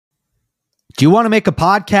Do you want to make a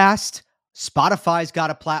podcast? Spotify's got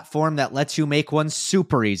a platform that lets you make one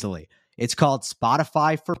super easily. It's called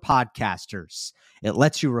Spotify for Podcasters. It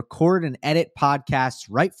lets you record and edit podcasts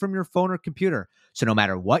right from your phone or computer. So no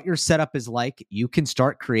matter what your setup is like, you can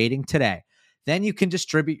start creating today. Then you can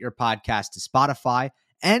distribute your podcast to Spotify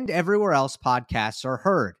and everywhere else podcasts are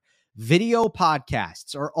heard. Video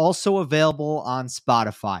podcasts are also available on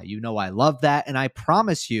Spotify. You know I love that, and I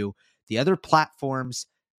promise you the other platforms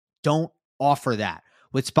don't offer that.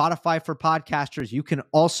 With Spotify for Podcasters, you can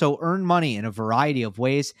also earn money in a variety of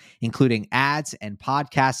ways, including ads and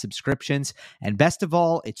podcast subscriptions. And best of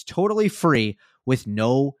all, it's totally free with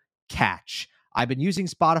no catch. I've been using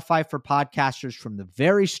Spotify for Podcasters from the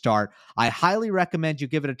very start. I highly recommend you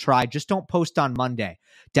give it a try. Just don't post on Monday.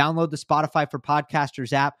 Download the Spotify for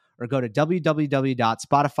Podcasters app or go to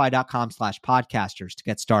www.spotify.com/podcasters to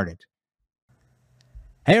get started.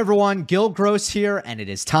 Hey everyone, Gil Gross here, and it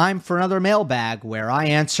is time for another mailbag where I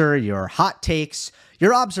answer your hot takes,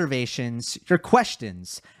 your observations, your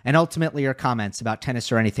questions, and ultimately your comments about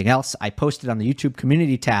tennis or anything else. I posted on the YouTube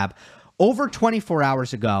community tab over 24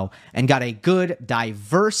 hours ago and got a good,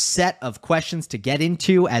 diverse set of questions to get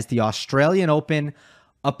into as the Australian Open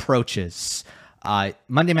approaches.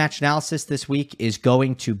 Monday Match Analysis this week is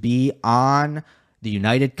going to be on the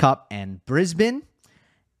United Cup and Brisbane.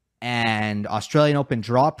 And Australian Open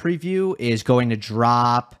Draw Preview is going to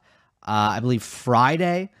drop, I believe,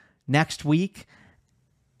 Friday next week.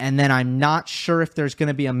 And then I'm not sure if there's going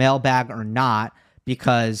to be a mailbag or not,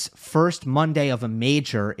 because first Monday of a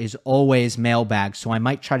major is always mailbag. So I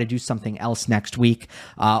might try to do something else next week.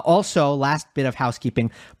 Also, last bit of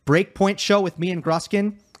housekeeping, Breakpoint show with me and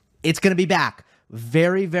Gruskin, it's going to be back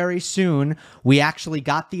very, very soon. We actually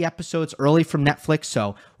got the episodes early from Netflix,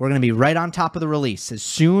 so we're going to be right on top of the release. As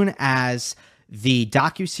soon as the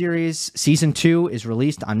docuseries Season 2 is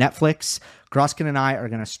released on Netflix, Gruskin and I are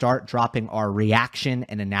going to start dropping our reaction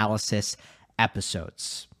and analysis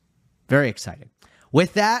episodes. Very exciting.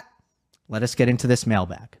 With that, let us get into this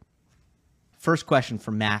mailbag. First question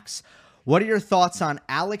from Max. What are your thoughts on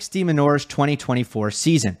Alex de Minaur's 2024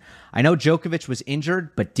 season? I know Djokovic was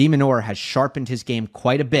injured, but de Minaur has sharpened his game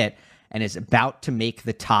quite a bit and is about to make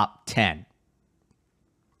the top 10.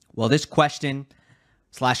 Well, this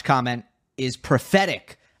question/comment is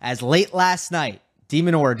prophetic, as late last night, de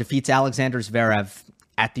Minaur defeats Alexander Zverev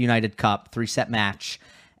at the United Cup 3-set match,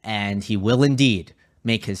 and he will indeed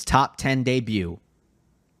make his top 10 debut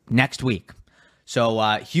next week.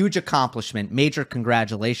 So huge accomplishment, major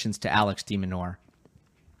congratulations to Alex de Minaur,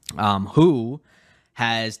 who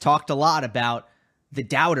has talked a lot about the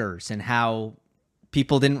doubters and how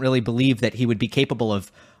people didn't really believe that he would be capable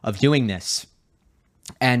of doing this.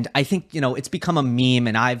 And I think, it's become a meme,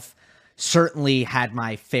 and I've certainly had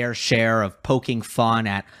my fair share of poking fun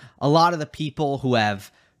at a lot of the people who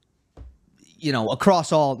have,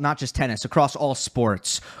 across all, not just tennis, across all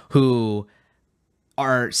sports, who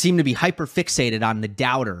seem to be hyper fixated on the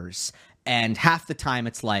doubters. And half the time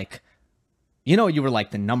it's like, you were like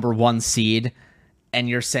the number one seed and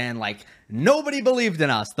you're saying like, nobody believed in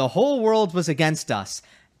us. The whole world was against us.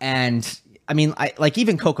 And I mean,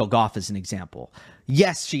 even Coco Gauff is an example.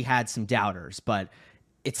 Yes, she had some doubters, but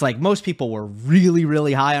it's like most people were really,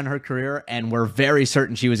 really high on her career and were very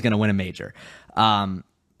certain she was going to win a major.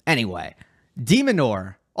 Anyway, de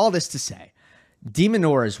Minaur, all this to say, de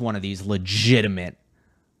Minaur is one of these legitimate,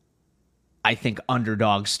 I think,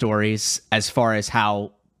 underdog stories as far as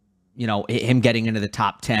how, him getting into the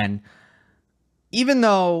top 10, even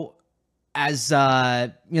though as,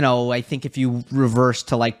 I think if you reverse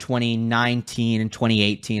to like 2019 and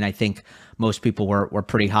 2018, I think most people were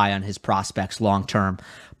pretty high on his prospects long-term.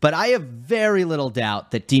 But I have very little doubt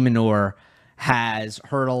that de Minaur has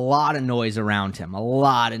heard a lot of noise around him, a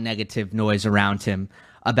lot of negative noise around him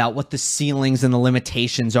about what the ceilings and the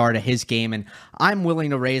limitations are to his game. And I'm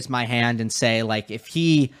willing to raise my hand and say, like, if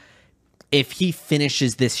he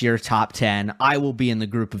finishes this year top 10, I will be in the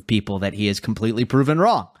group of people that he has completely proven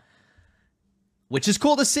wrong, which is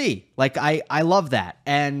cool to see. Like, I love that.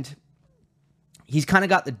 And he's kind of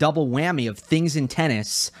got the double whammy of things in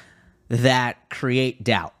tennis that create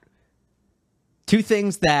doubt. Two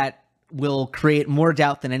things that will create more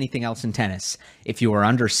doubt than anything else in tennis. If you are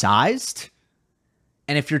undersized,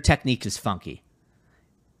 and if your technique is funky.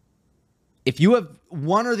 If you have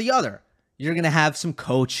one or the other, you're going to have some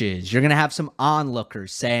coaches, you're going to have some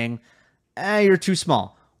onlookers saying, you're too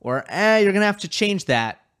small, or you're going to have to change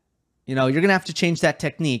that. You're going to have to change that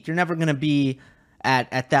technique. You're never going to be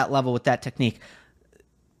at that level with that technique.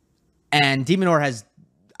 And de Minaur has,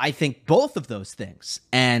 I think, both of those things.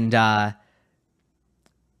 And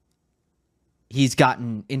he's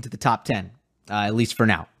gotten into the top 10 at least for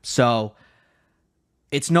now. So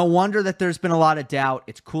it's no wonder that there's been a lot of doubt.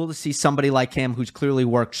 It's cool to see somebody like him who's clearly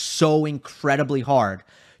worked so incredibly hard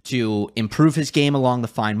to improve his game along the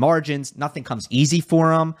fine margins. Nothing comes easy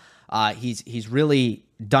for him. He's really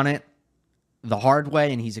done it the hard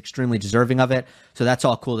way, and he's extremely deserving of it. So that's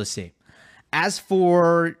all cool to see. As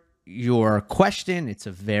for your question, it's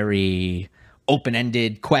a very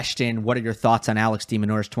open-ended question. What are your thoughts on Alex de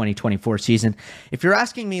Minaur's 2024 season? If you're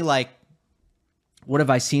asking me, like, what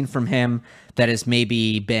have I seen from him that has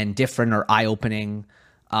maybe been different or eye-opening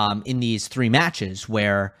in these 3 matches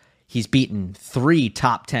where he's beaten 3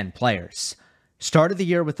 top 10 players? Started the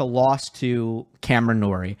year with a loss to Cameron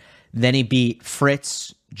Norrie. Then he beat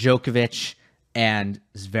Fritz, Djokovic, and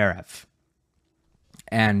Zverev.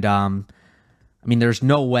 And, I mean, there's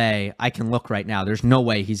no way, I can look right now, there's no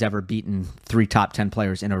way he's ever beaten 3 top 10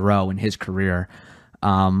 players in a row in his career.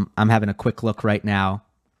 I'm having a quick look right now.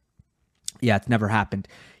 Yeah, it's never happened.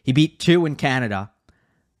 He beat 2 in Canada,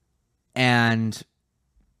 and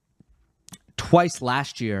twice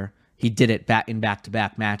last year he did it in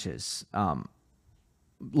back-to-back matches.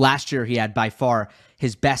 Last year he had by far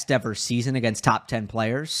his best ever season against top 10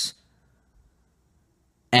 players,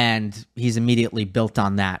 and he's immediately built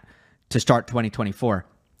on that to start 2024.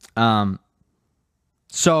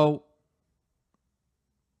 So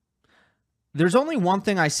there's only one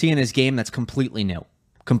thing I see in his game that's completely new,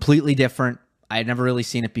 completely different. I had never really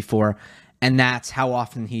seen it before, and that's how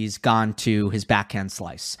often he's gone to his backhand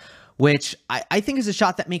slice, which I think is a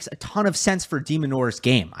shot that makes a ton of sense for de Minaur's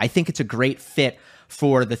game. I think it's a great fit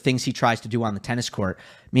for the things he tries to do on the tennis court.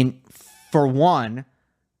 I mean, for one,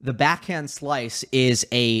 the backhand slice is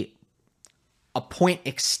a point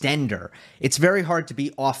extender. It's very hard to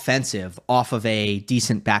be offensive off of a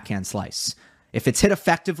decent backhand slice. If it's hit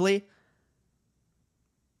effectively,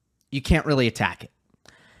 you can't really attack it.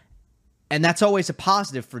 And that's always a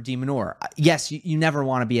positive for de Minaur. Yes, you never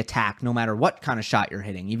want to be attacked no matter what kind of shot you're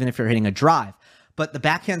hitting, even if you're hitting a drive. But the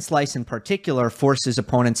backhand slice in particular forces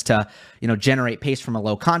opponents to, generate pace from a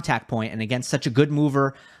low contact point. And against such a good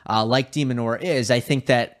mover like de Minaur is, I think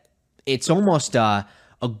that it's almost a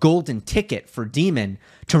golden ticket for Demon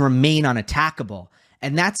to remain unattackable.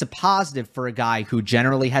 And that's a positive for a guy who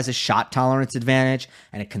generally has a shot tolerance advantage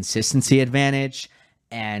and a consistency advantage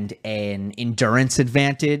and an endurance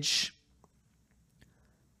advantage.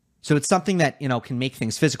 So it's something that, can make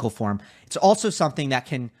things physical for him. It's also something that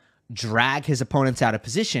can drag his opponents out of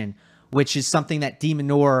position, which is something that de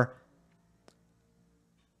Minaur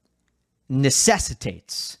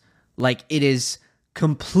necessitates. Like, it is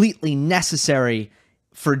completely necessary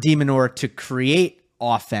for de Minaur to create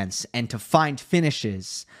offense and to find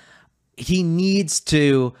finishes. He needs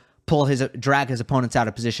to drag his opponents out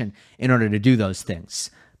of position in order to do those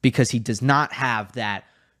things, because he does not have that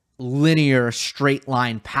linear straight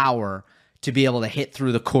line power to be able to hit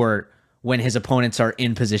through the court when his opponents are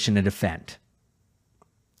in position to defend.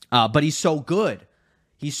 But he's so good.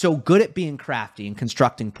 He's so good at being crafty and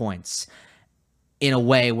constructing points in a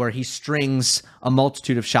way where he strings a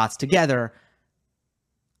multitude of shots together,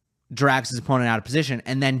 drags his opponent out of position,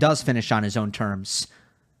 and then does finish on his own terms,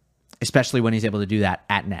 especially when he's able to do that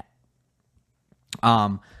at net.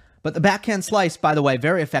 But the backhand slice, by the way,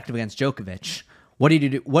 very effective against Djokovic. What did he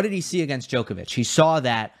do? What did he see against Djokovic? He saw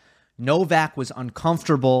that Novak was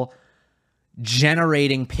uncomfortable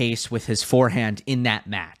generating pace with his forehand in that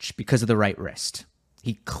match because of the right wrist.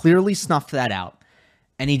 He clearly snuffed that out,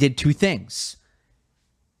 and he did 2 things.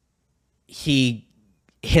 He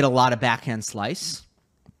hit a lot of backhand slice,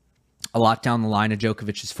 a lot down the line of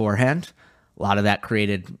Djokovic's forehand. A lot of that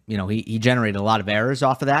created, he generated a lot of errors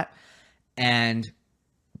off of that. And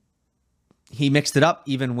he mixed it up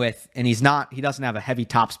even with, and he doesn't have a heavy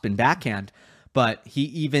topspin backhand, but he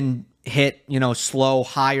even hit, slow,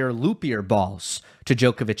 higher, loopier balls to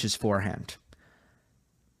Djokovic's forehand.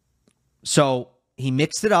 So he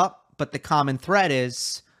mixed it up, but the common thread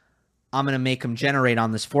is, I'm going to make him generate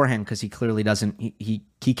on this forehand because he clearly doesn't, he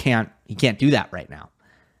can't do that right now.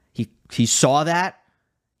 He saw that,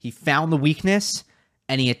 he found the weakness,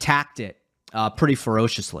 and he attacked it pretty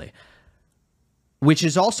ferociously, which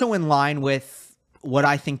is also in line with what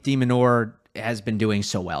I think de Minaur has been doing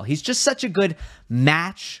so well. He's just such a good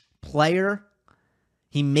match player.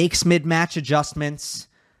 He makes mid-match adjustments.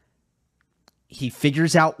 He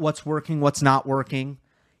figures out what's working, what's not working.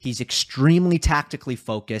 He's extremely tactically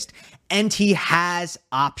focused, and he has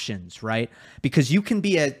options, right? Because you can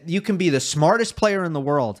be the smartest player in the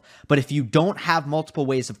world, but if you don't have multiple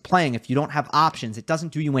ways of playing, if you don't have options, it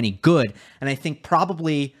doesn't do you any good. And I think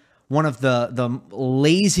probably one of the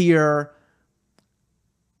lazier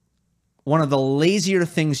one of the lazier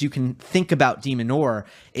things you can think about de Minaur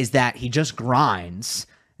is that he just grinds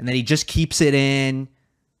and that he just keeps it in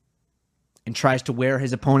and tries to wear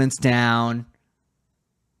his opponents down.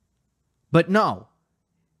 But no,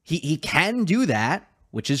 he can do that,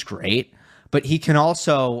 which is great, but he can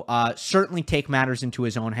also certainly take matters into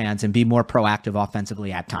his own hands and be more proactive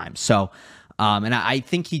offensively at times. So, and I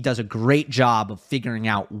think he does a great job of figuring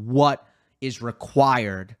out what is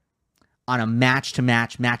required on a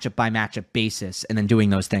match-to-match, matchup-by-matchup basis, and then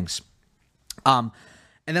doing those things. And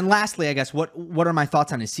then lastly, I guess, what are my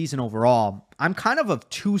thoughts on his season overall? I'm kind of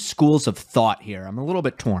two schools of thought here. I'm a little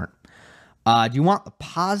bit torn. Do you want the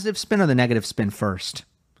positive spin or the negative spin first?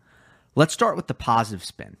 Let's start with the positive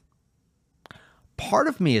spin. Part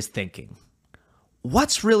of me is thinking,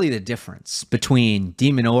 what's really the difference between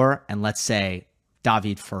de Minaur and, let's say,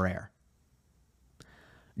 David Ferrer?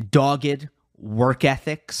 Dogged work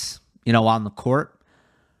ethics, on the court.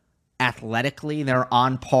 Athletically, they're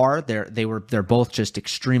on par. They're both just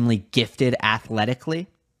extremely gifted athletically.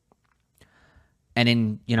 And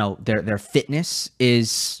in, their fitness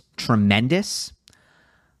is tremendous.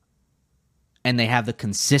 And they have the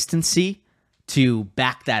consistency to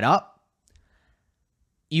back that up.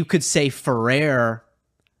 You could say Ferrer's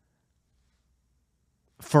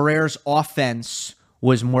offense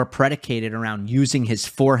was more predicated around using his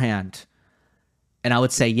forehand. And I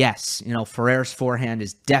would say, yes, Ferrer's forehand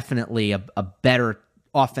is definitely a better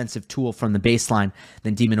offensive tool from the baseline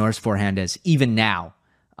than de Minaur's forehand is, even now.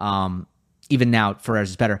 Even now,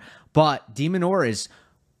 Ferrer's is better. But de Minaur is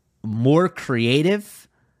more creative,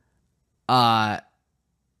 better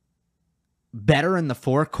in the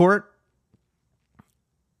forecourt,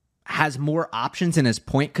 has more options in his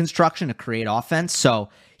point construction to create offense. So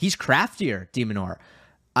he's craftier, de Minaur.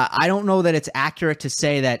 I don't know that it's accurate to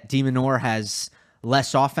say that de Minaur has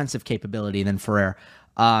less offensive capability than Ferrer.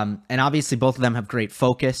 And obviously both of them have great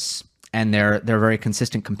focus and they're very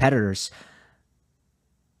consistent competitors.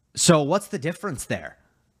 So what's the difference there?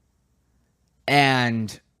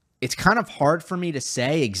 And it's kind of hard for me to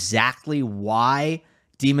say exactly why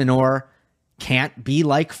de Minaur can't be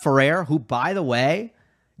like Ferrer, who, by the way,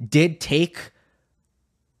 did take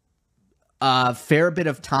a fair bit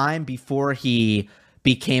of time before he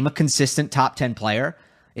became a consistent top 10 player.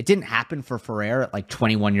 It didn't happen for Ferrer at like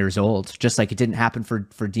 21 years old, just like it didn't happen for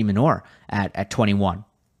de Minaur at 21.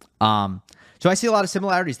 So I see a lot of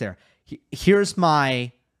similarities there. Here's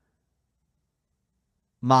my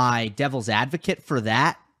devil's advocate for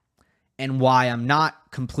that, and why I'm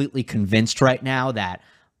not completely convinced right now that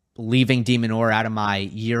leaving de Minaur out of my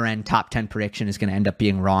year-end top 10 prediction is going to end up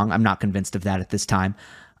being wrong. I'm not convinced of that at this time.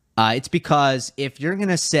 It's because if you're going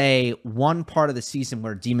to say one part of the season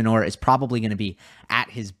where de Minaur is probably going to be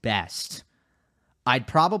at his best, I'd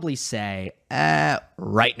probably say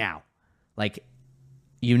right now. Like,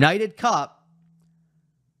 United Cup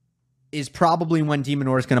is probably when de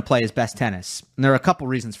Minaur is going to play his best tennis. And there are a couple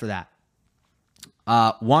reasons for that.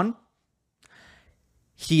 One,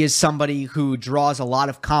 he is somebody who draws a lot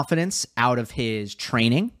of confidence out of his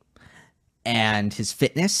training and his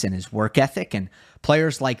fitness and his work ethic. And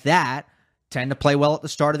players like that tend to play well at the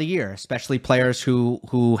start of the year, especially players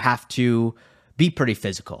who have to be pretty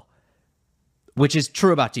physical, which is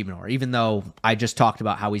true about de Minaur. Even though I just talked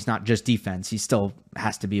about how he's not just defense, he still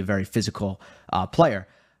has to be a very physical player.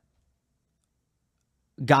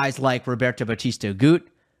 Guys like Roberto Bautista Agut,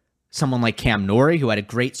 someone like Cam Norrie, who had a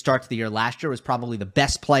great start to the year last year, was probably the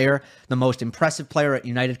best player, the most impressive player at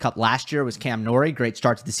United Cup last year was Cam Norrie. Great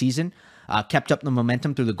start to the season, kept up the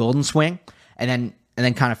momentum through the Golden Swing, and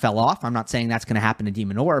then kind of fell off. I'm not saying that's going to happen to de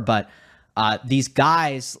Minaur, but these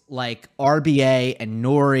guys like RBA and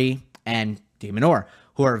Norrie and de Minaur,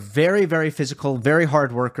 who are very, very physical, very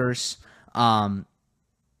hard workers.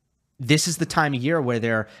 This is the time of year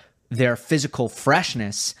where their physical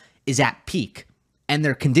freshness is at peak and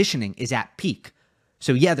their conditioning is at peak.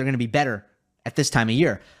 So yeah, they're going to be better at this time of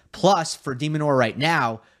year. Plus, for de Minaur right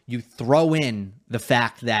now, you throw in the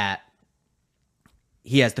fact that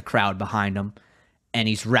he has the crowd behind him and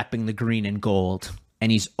he's repping the green and gold,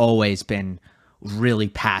 and he's always been really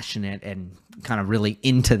passionate and kind of really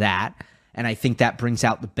into that. And I think that brings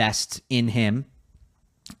out the best in him.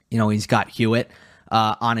 He's got Hewitt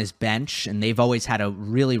on his bench, and they've always had a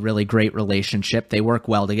really, really great relationship. They work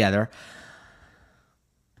well together.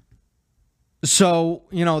 So,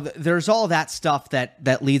 there's all that stuff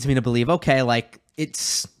that leads me to believe, okay, like,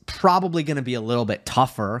 it's probably going to be a little bit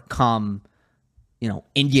tougher come,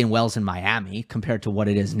 Indian Wells in Miami compared to what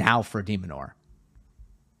it is now for de Minaur.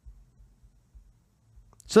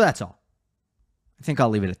 So that's all. I think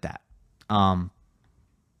I'll leave it at that.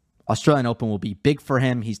 Australian Open will be big for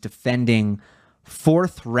him. He's defending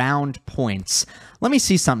fourth round points. Let me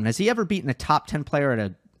see something. Has he ever beaten a top 10 player at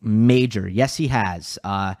a major? Yes, he has.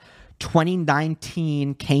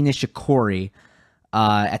 2019 Kei Nishikori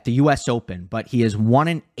at the U.S. Open, but he is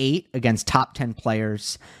 1-8 against top 10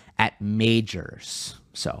 players at majors.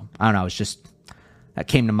 So I don't know. It's just that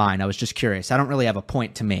came to mind. I was just curious. I don't really have a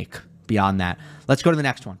point to make beyond that. Let's go to the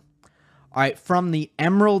next one. All right, from the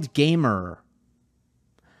Emerald Gamer.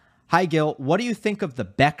 Hi, Gil. What do you think of the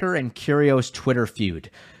Becker and Kyrgios Twitter feud?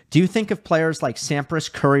 Do you think if players like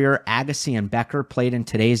Sampras, Courier, Agassi, and Becker played in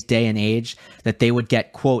today's day and age that they would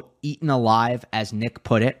get, quote, eaten alive, as Nick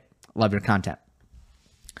put it? Love your content.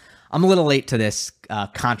 I'm a little late to this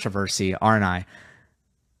controversy, aren't I?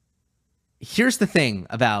 Here's the thing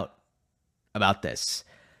about this.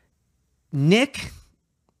 Nick,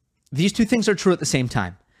 these two things are true at the same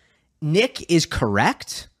time. Nick is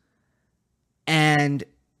correct, and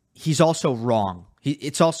he's also wrong.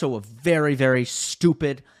 It's also a very, very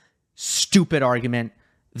stupid argument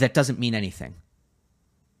that doesn't mean anything.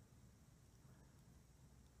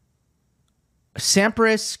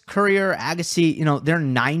 Sampras, Courier, Agassi, they're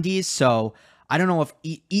 90s, so I don't know if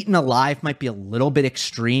eaten alive might be a little bit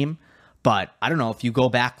extreme, but I don't know if you go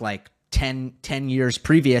back like 10 years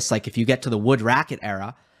previous, like if you get to the wood racket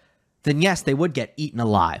era, then yes, they would get eaten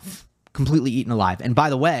alive, completely eaten alive. And by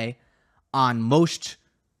the way, on most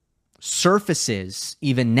surfaces,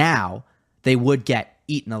 even now, they would get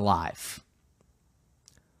eaten alive.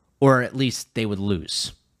 Or at least they would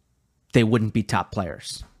lose. They wouldn't be top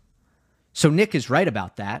players. So Nick is right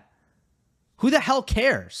about that. Who the hell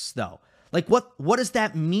cares, though? Like, what does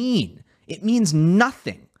that mean? It means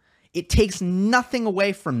nothing. It takes nothing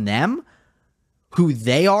away from them, who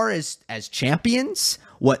they are as champions,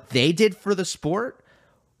 what they did for the sport,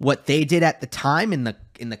 what they did at the time in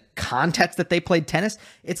the context that they played tennis.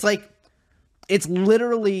 It's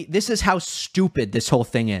literally, this is how stupid this whole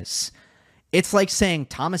thing is. It's like saying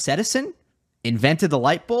Thomas Edison invented the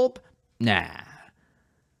light bulb. Nah.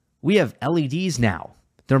 We have LEDs now.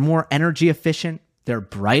 They're more energy efficient. They're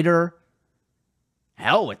brighter.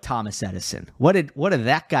 Hell with Thomas Edison. What did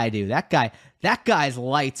that guy do? That guy's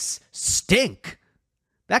lights stink.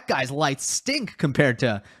 That guy's lights stink compared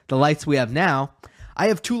to the lights we have now. I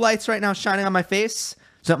have two lights right now shining on my face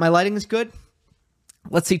so that my lighting is good.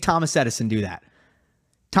 Let's see Thomas Edison do that.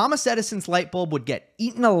 Thomas Edison's light bulb would get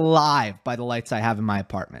eaten alive by the lights I have in my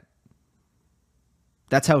apartment.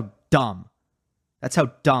 That's how dumb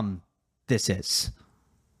this is.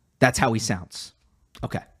 That's how he sounds.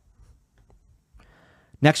 Okay.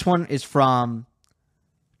 Next one is from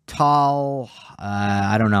Tal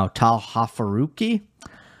Hafaruki.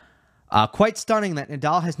 Quite stunning that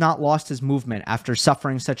Nadal has not lost his movement after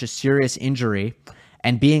suffering such a serious injury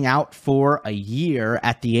and being out for a year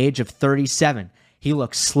at the age of 37. He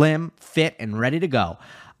looks slim, fit, and ready to go.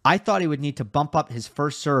 I thought he would need to bump up his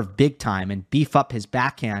first serve big time and beef up his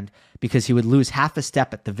backhand because he would lose half a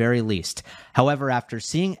step at the very least. However, after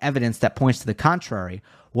seeing evidence that points to the contrary,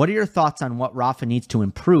 what are your thoughts on what Rafa needs to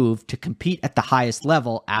improve to compete at the highest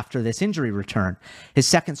level after this injury return? His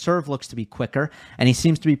second serve looks to be quicker, and he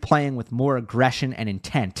seems to be playing with more aggression and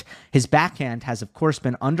intent. His backhand has, of course,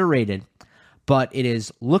 been underrated, but it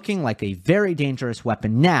is looking like a very dangerous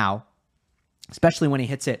weapon now, especially when he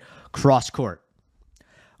hits it cross-court.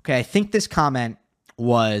 Okay, I think this comment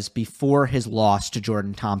was before his loss to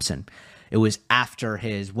Jordan Thompson. It was after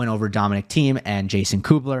his win over Dominic Thiem and Jason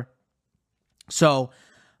Kubler. So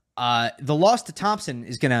the loss to Thompson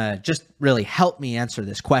is going to just really help me answer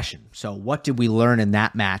this question. So what did we learn in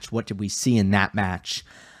that match? What did we see in that match?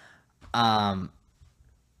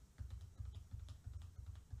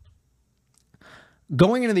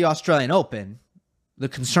 Going into the Australian Open, the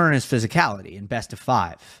concern is physicality in best of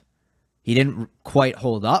five. He didn't quite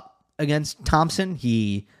hold up against Thompson.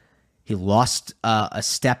 He lost a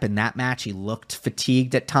step in that match. He looked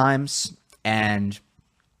fatigued at times, and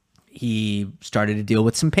he started to deal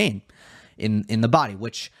with some pain in the body,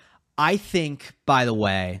 which I think, by the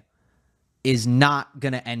way, is not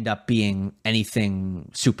going to end up being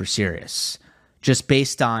anything super serious, just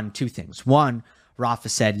based on two things. One, Rafa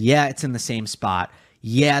said, yeah, it's in the same spot.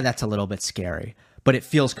 Yeah, that's a little bit scary, but it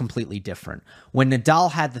feels completely different. When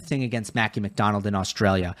Nadal had the thing against Mackie McDonald in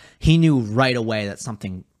Australia, he knew right away that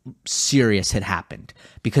something serious had happened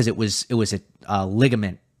because it was a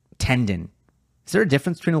ligament tendon. Is there a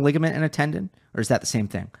difference between a ligament and a tendon, or is that the same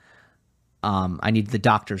thing? I need the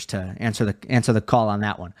doctors to answer the call on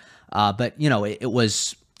that one. But it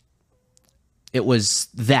was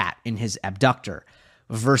that in his abductor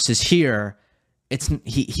versus here.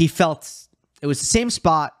 He felt it was the same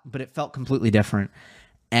spot, but it felt completely different.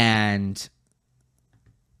 And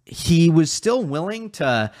he was still willing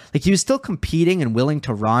to, like, he was still competing and willing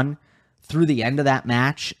to run through the end of that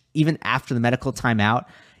match, even after the medical timeout.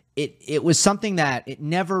 It was something that it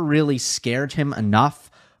never really scared him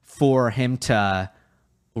enough for him to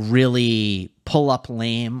really pull up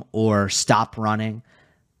lame or stop running.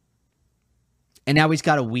 And now he's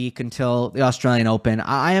got a week until the Australian Open.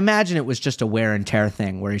 I imagine it was just a wear and tear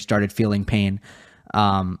thing where he started feeling pain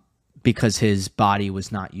because his body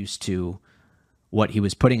was not used to what he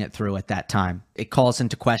was putting it through at that time. It calls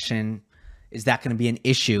into question, is that going to be an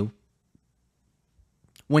issue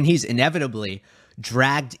when he's inevitably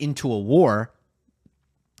dragged into a war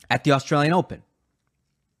at the Australian Open?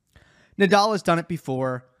 Nadal has done it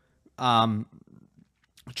before.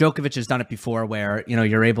 Djokovic has done it before where,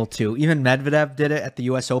 you're able to, even Medvedev did it at the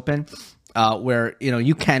US Open, where,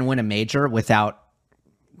 you can win a major without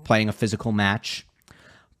playing a physical match,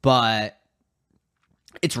 but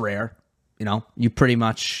it's rare. You pretty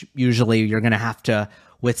much, usually you're going to have to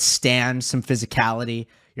withstand some physicality.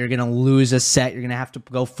 You're going to lose a set. You're going to have to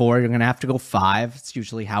go 4. You're going to have to go 5. It's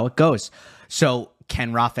usually how it goes. So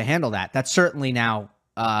can Rafa handle that? That's certainly now,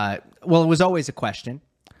 it was always a question.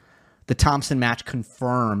 The Thompson match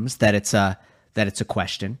confirms that it's a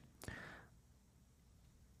question.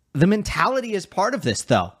 The mentality is part of this,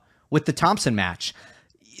 though, with the Thompson match.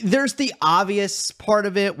 There's the obvious part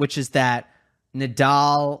of it, which is that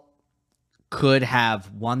Nadal could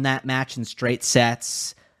have won that match in straight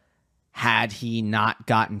sets had he not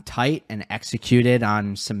gotten tight and executed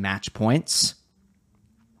on some match points.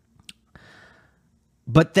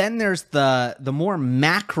 But then there's the more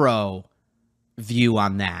macro view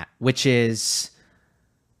on that, which is,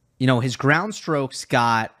 his ground strokes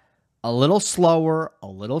got a little slower, a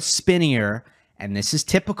little spinnier, and this is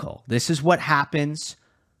typical. This is what happens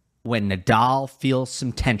when Nadal feels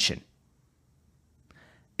some tension.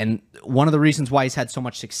 And one of the reasons why he's had so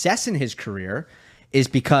much success in his career is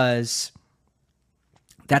because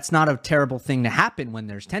that's not a terrible thing to happen when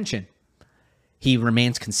there's tension. He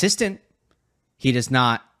remains consistent. He does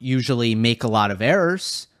not usually make a lot of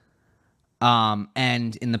errors.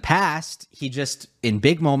 And in the past, he just, in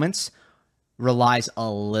big moments, relies a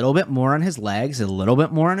little bit more on his legs, a little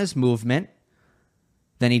bit more on his movement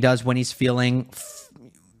than he does when he's feeling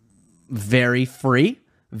very free,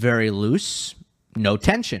 very loose, no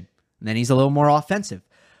tension. And then he's a little more offensive.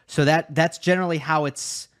 So that's generally how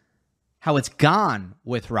it's gone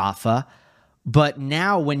with Rafa. But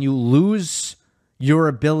now when you lose your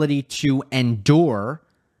ability to endure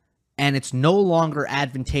and it's no longer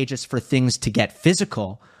advantageous for things to get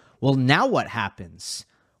physical, well, now what happens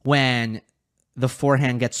when the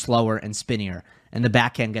forehand gets slower and spinnier and the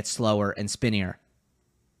backhand gets slower and spinnier?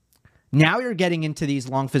 Now you're getting into these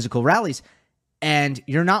long physical rallies and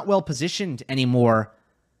you're not well positioned anymore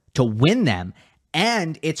to win them.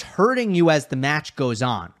 And it's hurting you as the match goes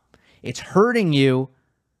on. It's hurting you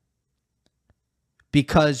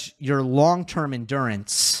because your long-term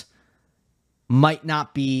endurance might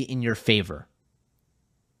not be in your favor.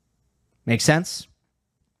 Make sense?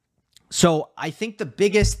 So I think the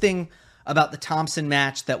biggest thing about the Thompson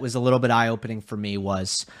match that was a little bit eye-opening for me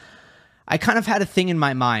was I kind of had a thing in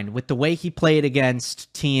my mind with the way he played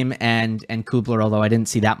against Thiem and Kubler, although I didn't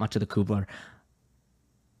see that much of the Kubler.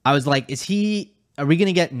 I was like, are we going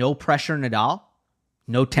to get no pressure Nadal?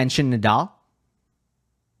 No tension Nadal?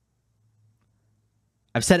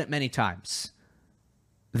 I've said it many times.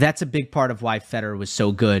 That's a big part of why Federer was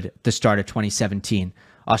so good at the start of 2017.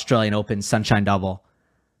 Australian Open, Sunshine Double.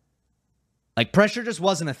 Like, pressure just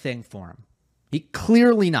wasn't a thing for him. He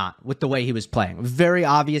clearly not with the way he was playing. Very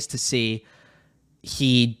obvious to see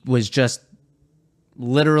he was just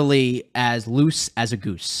literally as loose as a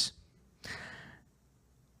goose.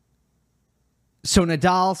 So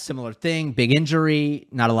Nadal, similar thing, big injury,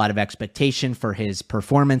 not a lot of expectation for his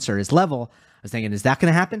performance or his level. I was thinking, is that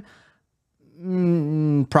going to happen?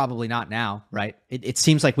 Probably not now, right? It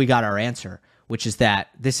seems like we got our answer, which is that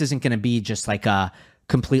this isn't going to be just like a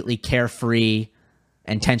completely carefree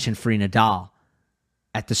and tension-free Nadal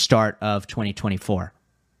at the start of 2024.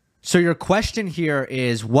 So your question here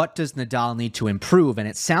is, what does Nadal need to improve? And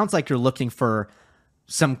it sounds like you're looking for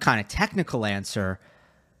some kind of technical answer.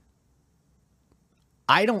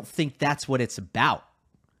 I don't think that's what it's about.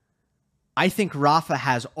 I think Rafa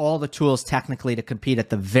has all the tools technically to compete at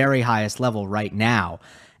the very highest level right now.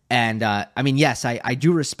 And yes, I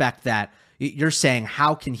do respect that. You're saying,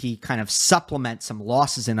 how can he kind of supplement some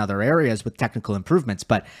losses in other areas with technical improvements?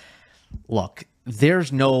 But look,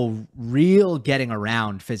 there's no real getting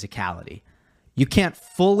around physicality. You can't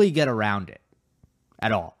fully get around it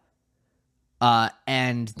at all.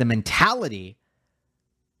 And the mentality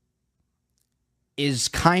is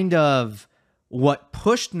kind of what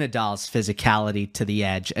pushed Nadal's physicality to the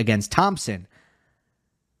edge against Thompson,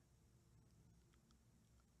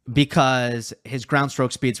 because his ground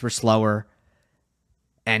stroke speeds were slower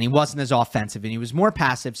and he wasn't as offensive and he was more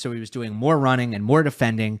passive. So he was doing more running and more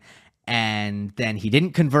defending. And then he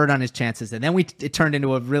didn't convert on his chances. And then it turned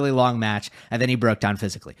into a really long match. And then he broke down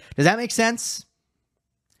physically. Does that make sense?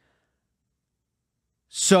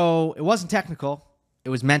 So it wasn't technical. It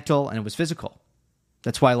was mental and it was physical.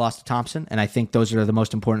 That's why I lost to Thompson. And I think those are the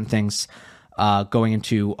most important things going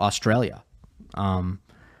into Australia.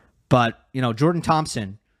 But, Jordan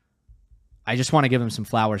Thompson, I just want to give him some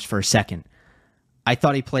flowers for a second. I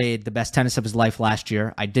thought he played the best tennis of his life last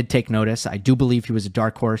year. I did take notice. I do believe he was a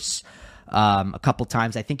dark horse a couple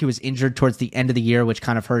times. I think he was injured towards the end of the year, which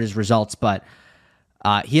kind of hurt his results. But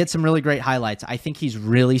he had some really great highlights. I think he's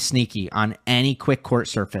really sneaky on any quick court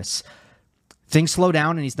surface. Things slow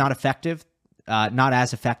down and he's not effective. Not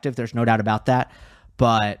as effective. There's no doubt about that.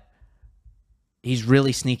 But he's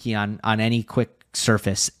really sneaky on any quick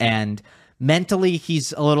surface. And mentally,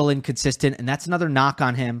 he's a little inconsistent. And that's another knock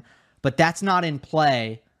on him. But that's not in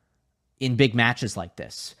play in big matches like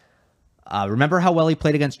this. Remember how well he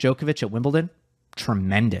played against Djokovic at Wimbledon?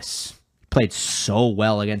 Tremendous. He played so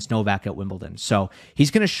well against Novak at Wimbledon. So he's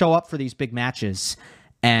going to show up for these big matches,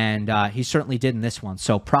 and he certainly did in this one.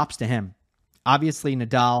 So props to him. Obviously,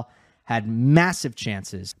 Nadal had massive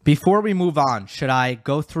chances. Before we move on, should I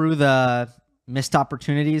go through the missed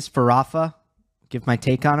opportunities for Rafa? Give my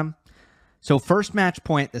take on him? So first match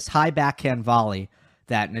point, this high backhand volley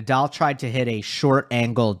that Nadal tried to hit a short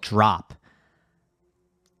angle drop.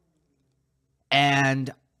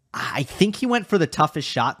 And I think he went for the toughest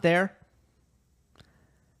shot there.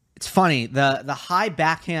 It's funny, the high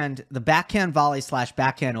backhand, the backhand volley /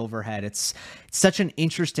 backhand overhead, it's such an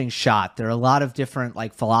interesting shot. There are a lot of different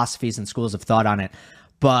philosophies and schools of thought on it.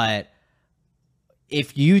 But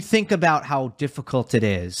if you think about how difficult it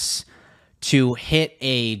is to hit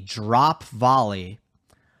a drop volley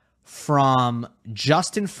from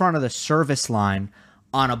just in front of the service line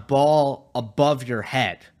on a ball above your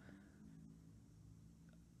head,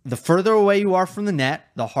 the further away you are from the net,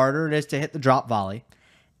 the harder it is to hit the drop volley.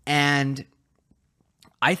 And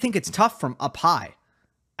I think it's tough from up high.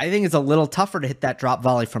 I think it's a little tougher to hit that drop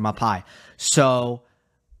volley from up high. So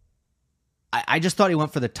I just thought he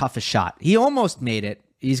went for the toughest shot. He almost made it.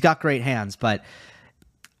 He's got great hands, but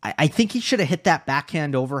I think he should have hit that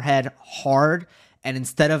backhand overhead hard. And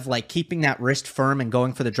instead of keeping that wrist firm and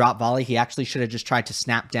going for the drop volley, he actually should have just tried to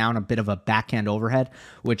snap down a bit of a backhand overhead,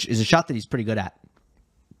 which is a shot that he's pretty good at.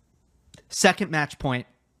 Second match point,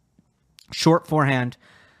 short forehand,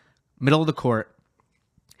 middle of the court,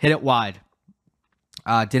 hit it wide.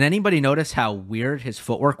 Did anybody notice how weird his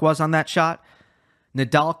footwork was on that shot?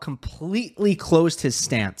 Nadal completely closed his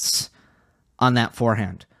stance on that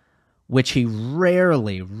forehand, which he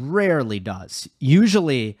rarely does.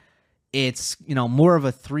 Usually it's, more of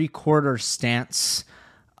a 3/4 stance,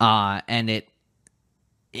 and it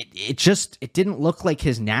didn't look like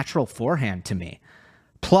his natural forehand to me.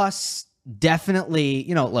 Plus, definitely,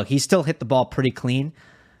 look, he still hit the ball pretty clean.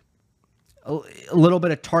 A little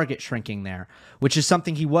bit of target shrinking there, which is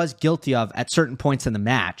something he was guilty of at certain points in the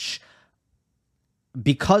match,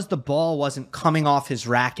 because the ball wasn't coming off his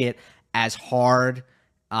racket as hard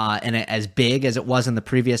and as big as it was in the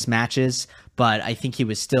previous matches. But I think he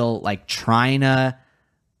was still trying to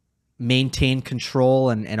maintain control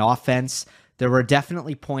and offense. There were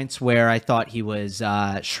definitely points where I thought he was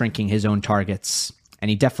shrinking his own targets, and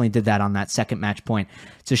he definitely did that on that second match point.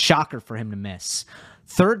 It's a shocker for him to miss.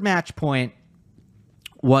 Third match point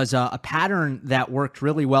was a pattern that worked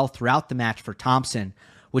really well throughout the match for Thompson,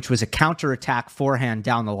 which was a counterattack forehand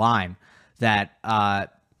down the line that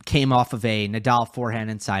came off of a Nadal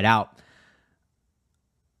forehand inside out.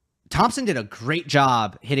 Thompson did a great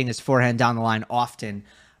job hitting his forehand down the line often.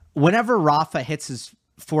 Whenever Rafa hits his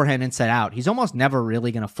forehand inside out, he's almost never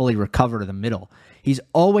really going to fully recover to the middle. He's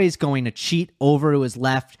always going to cheat over to his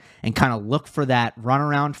left and kind of look for that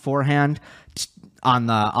runaround forehand on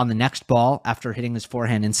the next ball after hitting his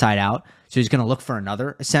forehand inside out. So he's going to look for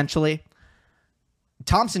another, essentially.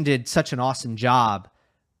 Thompson did such an awesome job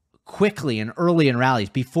quickly and early in rallies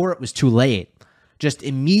before it was too late, just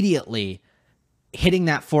immediately hitting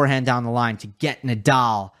that forehand down the line to get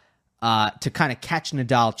Nadal, to kind of catch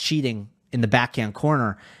Nadal cheating in the backhand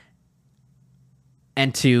corner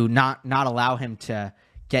and to not allow him to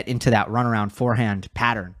get into that runaround forehand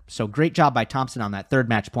pattern. So great job by Thompson on that third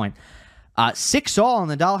match point. 6-all,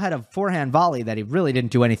 Nadal had a forehand volley that he really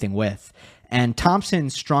didn't do anything with. And Thompson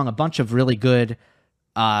strung a bunch of really good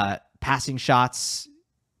passing shots.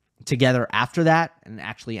 together after that and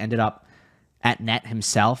actually ended up at net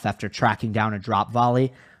himself after tracking down a drop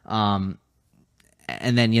volley. And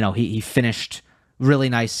then, he finished really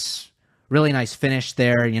nice finish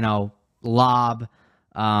there, lob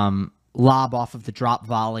off of the drop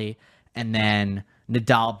volley, and then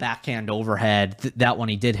Nadal backhand overhead. That one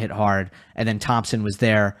he did hit hard, and then Thompson was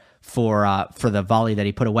there for the volley that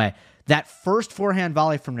he put away. That first forehand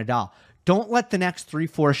volley from Nadal, don't let the next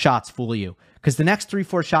 3-4 shots fool you, because the next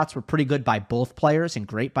 3-4 shots were pretty good by both players and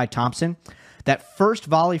great by Thompson. That first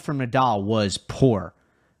volley from Nadal was poor,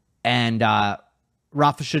 and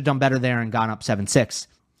Rafa should have done better there and gone up 7-6.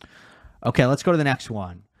 Okay, let's go to the next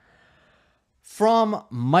one. From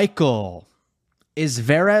Michael, is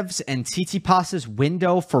Zverev's and Tsitsipas's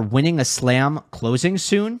window for winning a slam closing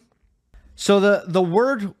soon? So the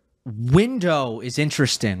word window is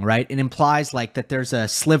interesting, right? It implies like that there's a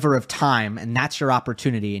sliver of time and that's your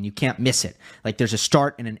opportunity and you can't miss it. Like there's a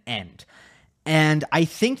start and an end. And I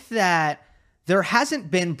think that there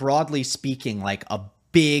hasn't been, broadly speaking, like a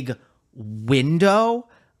big window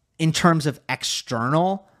in terms of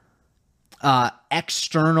external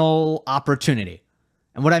opportunity.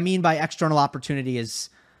 And what I mean by external opportunity is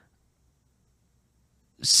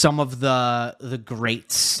some of the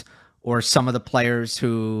greats or some of the players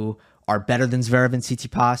who are better than Zverev and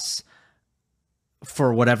Tsitsipas,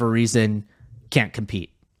 for whatever reason, can't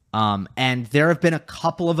compete. And there have been a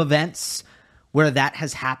couple of events where that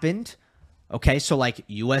has happened. Okay, so like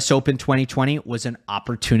US Open 2020 was an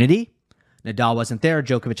opportunity. Nadal wasn't there.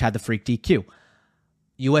 Djokovic had the freak DQ.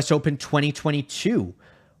 US Open 2022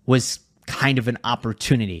 was kind of an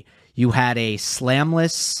opportunity. You had a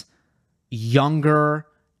slamless, younger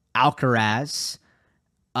Alcaraz,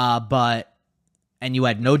 and you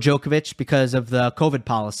had no Djokovic because of the COVID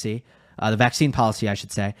policy, the vaccine policy, I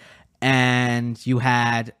should say, and you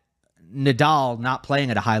had Nadal not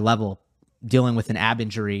playing at a high level, dealing with an ab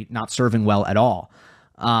injury, not serving well at all.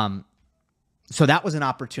 So that was an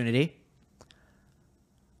opportunity.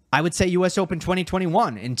 I would say US Open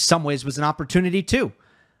 2021 in some ways was an opportunity too.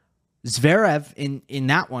 Zverev in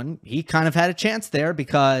that one, he kind of had a chance there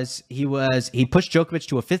because he pushed Djokovic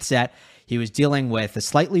to a fifth set. He was dealing with a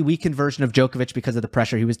slightly weakened version of Djokovic because of the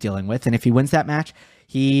pressure he was dealing with. And if he wins that match,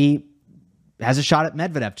 he has a shot at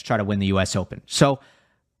Medvedev to try to win the US Open. So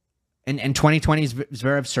in 2020,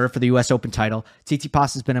 Zverev served for the US Open title.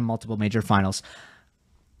 Tsitsipas has been in multiple major finals.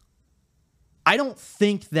 I don't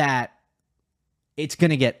think that it's going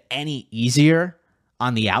to get any easier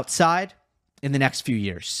on the outside in the next few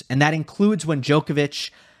years. And that includes when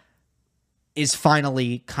Djokovic is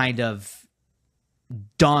finally kind of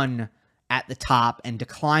done at the top and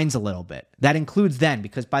declines a little bit. That includes then,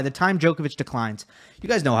 because by the time Djokovic declines, you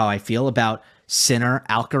guys know how I feel about Sinner,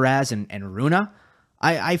 Alcaraz, and Rune.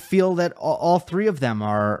 I feel that all three of them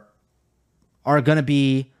are going to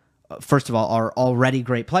be, first of all, are already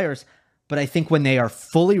great players. But I think when they are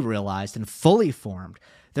fully realized and fully formed,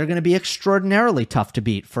 they're going to be extraordinarily tough to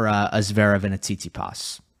beat for a Zverev and a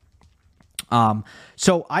Tsitsipas.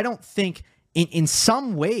 So I don't think, in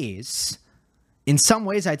some ways,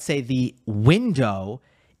 I'd say the window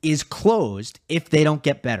is closed if they don't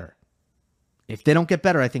get better. If they don't get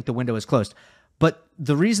better, I think the window is closed. But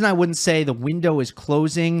the reason I wouldn't say the window is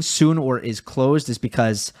closing soon or is closed is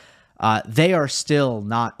because they are still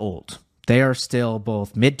not old. They are still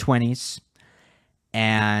both mid-20s,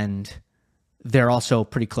 and they're also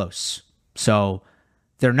pretty close. So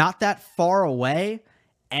they're not that far away,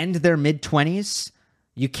 and they're mid-20s.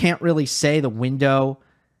 You can't really say the window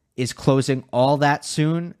is closing all that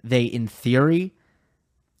soon. They, in theory,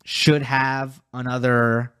 should have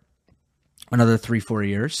another 3-4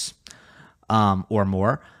 years or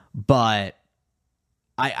more. But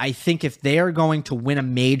I think if they are going to win a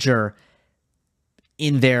major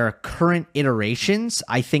in their current iterations,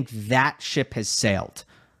 I think that ship has sailed.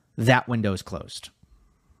 That window is closed.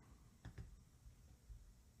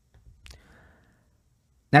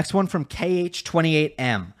 Next one from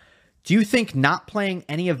KH28M. Do you think not playing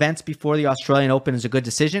any events before the Australian Open is a good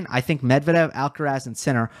decision? I think Medvedev, Alcaraz, and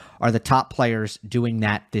Sinner are the top players doing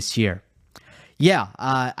that this year. Yeah,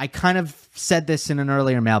 I kind of said this in an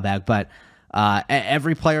earlier mailbag, but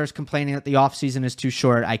every player is complaining that the offseason is too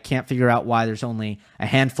short. I can't figure out why there's only a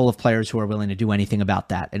handful of players who are willing to do anything about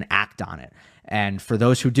that and act on it. And for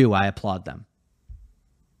those who do, I applaud them.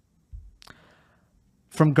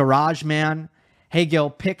 From Garage Man, hey Gil,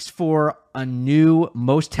 picks for a new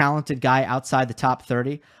most talented guy outside the top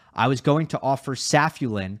 30. I was going to offer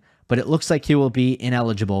Safulin, but it looks like he will be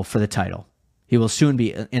ineligible for the title. He will soon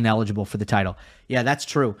be ineligible for the title. Yeah, that's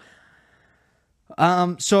true.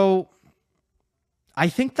 So I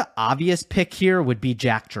think the obvious pick here would be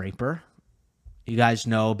Jack Draper. You guys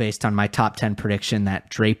know, based on my top 10 prediction, that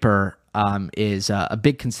Draper is a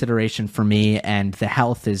big consideration for me, and the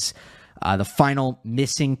health is the final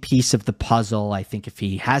missing piece of the puzzle. I think if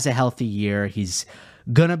he has a healthy year, he's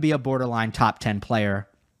going to be a borderline top 10 player.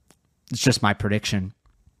 It's just my prediction.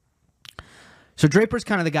 So Draper's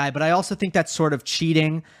kind of the guy, but I also think that's sort of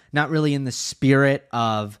cheating, not really in the spirit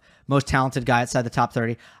of most talented guy outside the top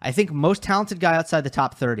 30. I think most talented guy outside the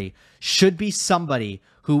top 30 should be somebody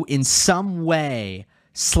who in some way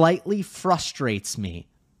slightly frustrates me.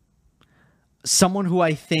 Someone who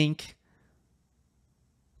I think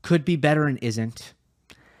could be better and isn't.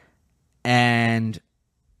 And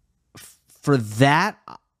for that,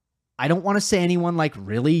 I don't want to say anyone like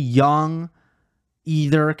really young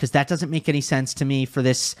either, because that doesn't make any sense to me for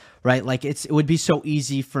this, right? Like it would be so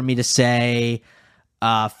easy for me to say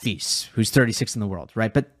Feast, who's 36 in the world,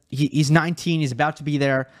 right? But he's 19, he's about to be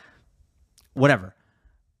there, whatever.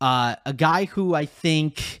 A guy who I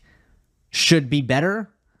think should be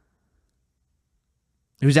better,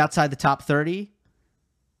 who's outside the top 30,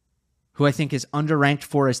 who I think is underranked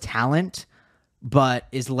for his talent, but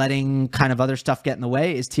is letting kind of other stuff get in the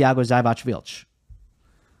way, is Thiago Zajbac-Vilch.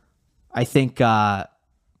 I think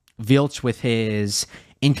Vilch, with his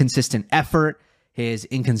inconsistent effort, his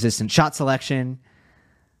inconsistent shot selection,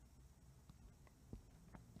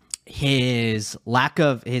 his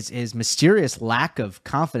mysterious lack of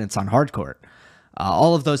confidence on hardcourt,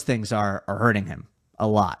 all of those things are hurting him a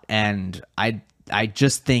lot. And I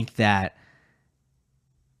just think that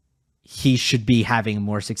he should be having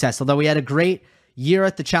more success. Although he had a great year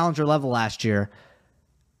at the challenger level last year,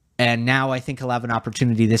 and now I think he'll have an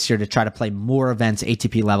opportunity this year to try to play more events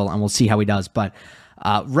ATP level, and we'll see how he does. But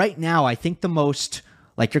right now, I think the most,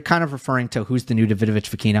 like you're kind of referring to who's the new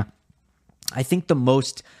Davidovich-Fokina. I think the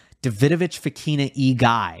most Davidovich-Fokina-y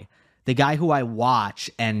guy, the guy who I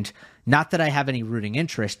watch, and not that I have any rooting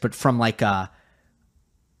interest, but from like I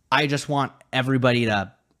just want everybody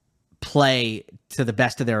to play to the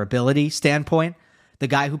best of their ability standpoint, the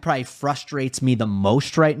guy who probably frustrates me the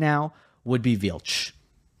most right now would be Vilch.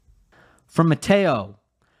 From Mateo,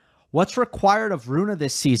 what's required of Rune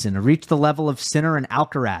this season to reach the level of Sinner and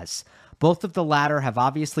Alcaraz? Both of the latter have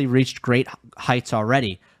obviously reached great heights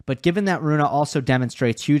already, but given that Rune also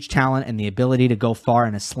demonstrates huge talent and the ability to go far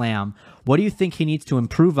in a slam, what do you think he needs to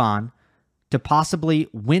improve on to possibly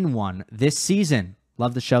win one this season?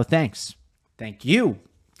 Love the show. Thanks. Thank you.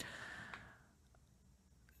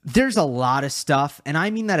 There's a lot of stuff, and I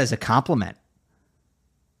mean that as a compliment.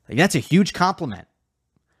 Like, that's a huge compliment.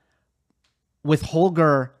 With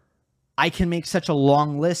Holger, I can make such a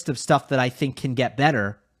long list of stuff that I think can get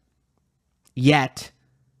better, yet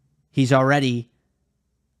he's already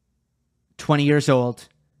 20 years old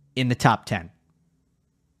in the top 10.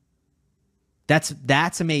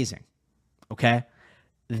 That's amazing, okay?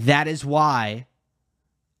 That is why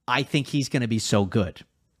I think he's going to be so good.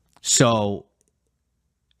 So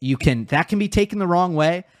that can be taken the wrong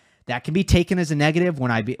way. That can be taken as a negative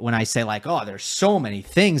when I say like, oh, there's so many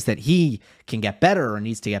things that he can get better or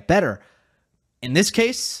needs to get better. In this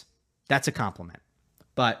case, that's a compliment.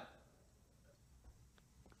 But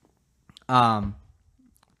I'll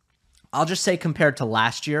just say compared to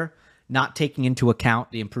last year, not taking into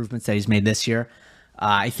account the improvements that he's made this year,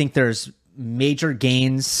 I think there's major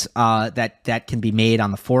gains that can be made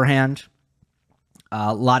on the forehand.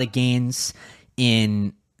 A lot of gains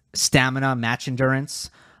in stamina, match endurance.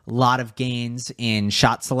 A lot of gains in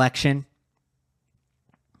shot selection.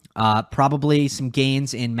 Probably some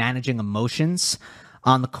gains in managing emotions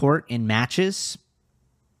on the court in matches.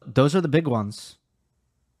 Those are the big ones.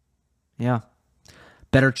 Yeah.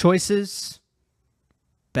 Better choices.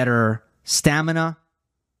 Better stamina.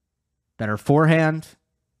 Better forehand.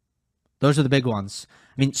 Those are the big ones.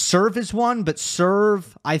 I mean, serve is one, but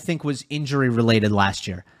serve, I think, was injury-related last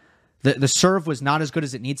year. The serve was not as good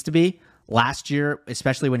as it needs to be last year,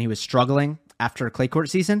 especially when he was struggling after a clay court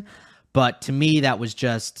season. But to me, that was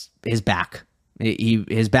just his back.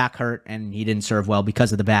 His back hurt, and he didn't serve well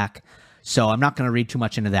because of the back. So I'm not going to read too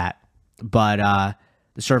much into that. But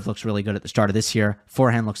the serve looks really good at the start of this year.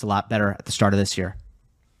 Forehand looks a lot better at the start of this year.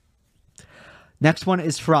 Next one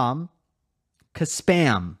is from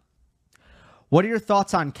Kaspam. What are your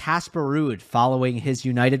thoughts on Casper Ruud following his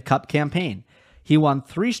United Cup campaign? He won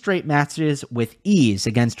 3 straight matches with ease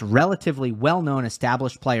against relatively well-known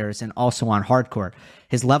established players and also on hardcourt.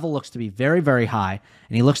 His level looks to be very, very high,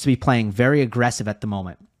 and he looks to be playing very aggressive at the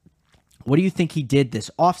moment. What do you think he did this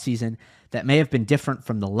offseason that may have been different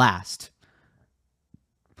from the last?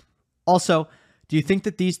 Also, Do you think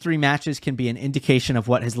that these 3 matches can be an indication of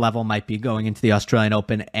what his level might be going into the Australian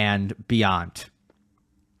Open and beyond?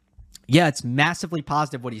 Yeah, it's massively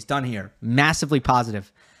positive what he's done here. Massively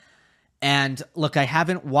positive. And look, I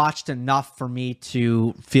haven't watched enough for me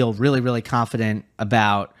to feel really, really confident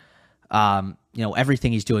about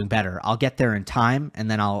everything he's doing better. I'll get there in time,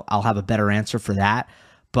 and then I'll have a better answer for that.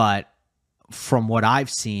 But from what I've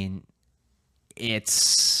seen,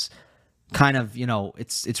 it's kind of,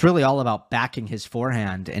 it's really all about backing his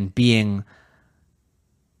forehand and being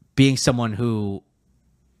someone who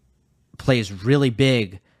plays really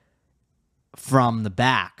big from the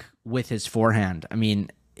back with his forehand. I mean,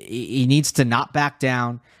 he needs to not back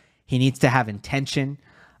down. He needs to have intention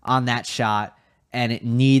on that shot, and it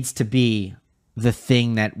needs to be the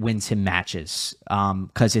thing that wins him matches,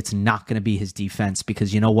 because it's not going to be his defense,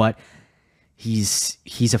 because you know what? He's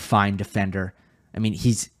a fine defender. I mean,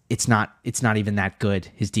 it's not even that good,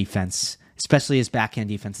 his defense, especially his backhand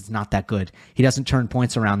defense. It's not that good. He doesn't turn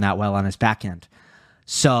points around that well on his backhand.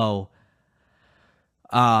 So,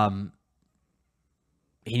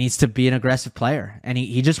 he needs to be an aggressive player, and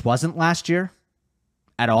he just wasn't last year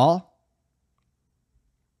at all.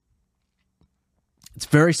 It's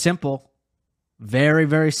very simple. Very,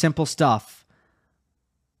 very simple stuff.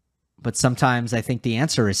 But sometimes I think the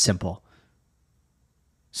answer is simple.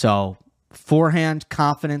 So, forehand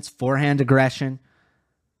confidence, forehand aggression.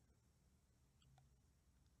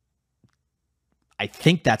 I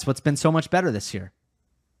think that's what's been so much better this year.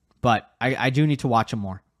 But I do need to watch him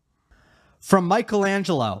more. From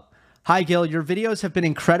Michelangelo. Hi, Gil. Your videos have been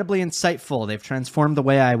incredibly insightful. They've transformed the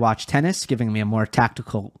way I watch tennis, giving me a more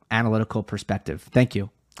tactical, analytical perspective. Thank you.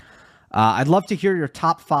 I'd love to hear your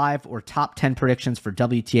top 5 or top 10 predictions for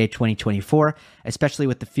WTA 2024, especially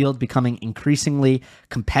with the field becoming increasingly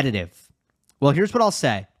competitive. Well, here's what I'll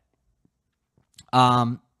say.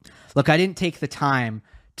 Look, I didn't take the time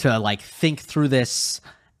to think through this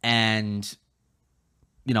and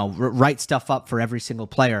write stuff up for every single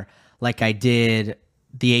player like I did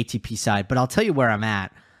the ATP side, but I'll tell you where I'm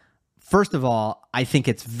at. First of all, I think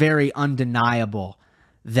it's very undeniable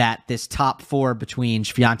that this top 4 between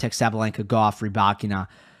Swiatek, Sabalenka, Gauff, Rybakina,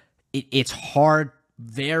 it's hard,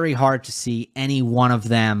 very hard to see any one of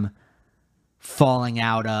them falling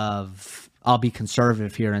out of, I'll be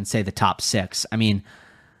conservative here and say the top 6. I mean,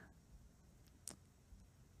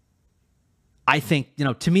 I think,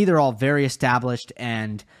 to me, they're all very established,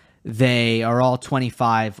 and they are all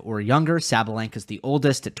 25 or younger. Sabalenka's the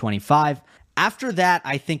oldest at 25. After that,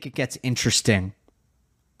 I think it gets interesting.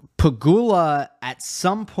 Pegula, at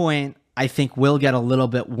some point, I think will get a little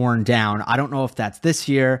bit worn down. I don't know if that's this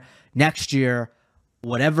year, next year,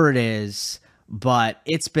 whatever it is, but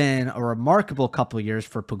it's been a remarkable couple of years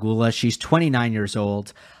for Pegula. She's 29 years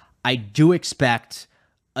old. I do expect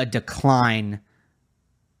a decline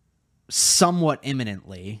somewhat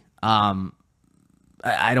imminently.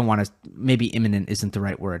 I don't want to, maybe imminent isn't the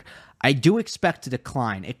right word. I do expect a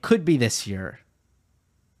decline. It could be this year.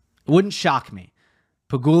 It wouldn't shock me.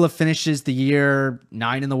 Pegula finishes the year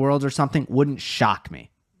 9 in the world or something. Wouldn't shock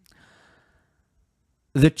me.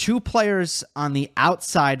 The 2 players on the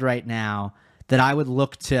outside right now that I would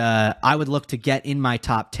look to get in my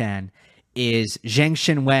top 10 is Zheng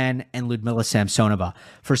Xinwen and Ludmila Samsonova.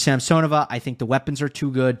 For Samsonova, I think the weapons are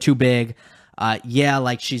too good, too big.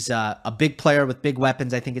 She's a big player with big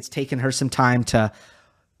weapons. I think it's taken her some time to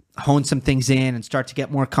hone some things in and start to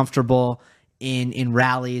get more comfortable in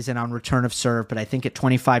rallies and on return of serve. But I think at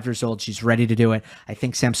 25 years old, she's ready to do it. I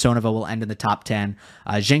think Samsonova will end in the top 10.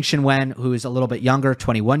 Zheng Xinwen, who is a little bit younger,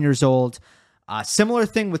 21 years old. Similar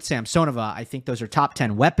thing with Samsonova. I think those are top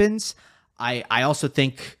 10 weapons. I also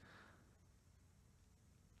think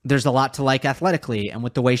there's a lot to like athletically and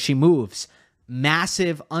with the way she moves.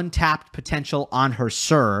 Massive untapped potential on her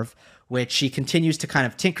serve, which she continues to kind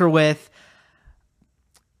of tinker with.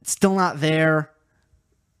 It's still not there.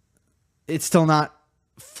 It's still not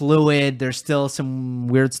fluid. There's still some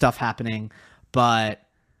weird stuff happening, but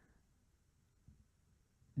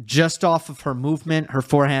just off of her movement, her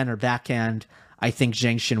forehand, her backhand, I think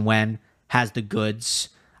Zheng Xinwen has the goods.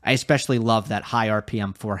 I especially love that high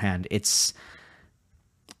RPM forehand. It's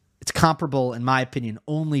comparable, in my opinion,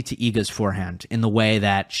 only to Iga's forehand in the way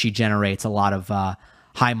that she generates a lot of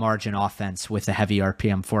high-margin offense with a heavy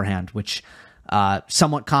RPM forehand, which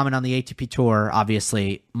somewhat common on the ATP Tour,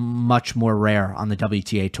 obviously much more rare on the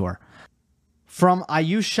WTA Tour. From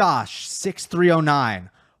Ayushash 6309,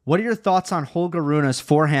 what are your thoughts on Holger Rune's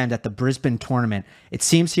forehand at the Brisbane tournament? It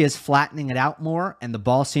seems he is flattening it out more, and the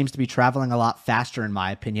ball seems to be traveling a lot faster, in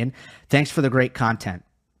my opinion. Thanks for the great content.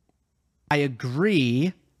 I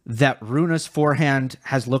agree that Runa's forehand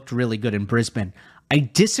has looked really good in Brisbane. I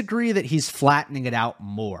disagree that he's flattening it out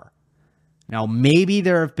more. Now, maybe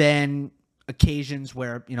there have been occasions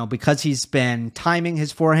where, because he's been timing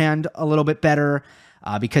his forehand a little bit better,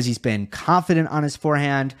 because he's been confident on his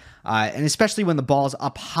forehand, and especially when the ball's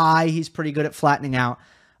up high, he's pretty good at flattening out.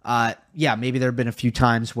 Maybe there have been a few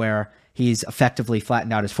times where he's effectively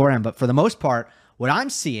flattened out his forehand, but for the most part, what I'm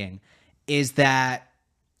seeing is that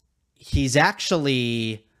he's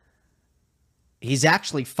actually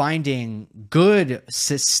finding good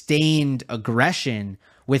sustained aggression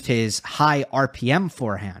with his high RPM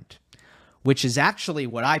forehand, which is actually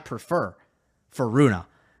what I prefer for Runa.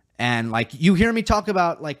 And you hear me talk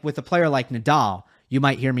about with a player like Nadal, you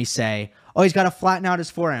might hear me say, oh, he's got to flatten out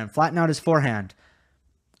his forehand.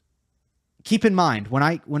 Keep in mind, when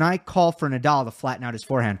I call for Nadal to flatten out his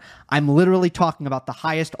forehand, I'm literally talking about the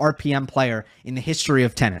highest RPM player in the history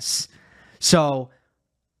of tennis. So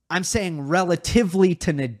I'm saying relatively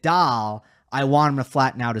to Nadal, I want him to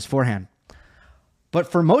flatten out his forehand.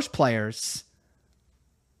 But for most players,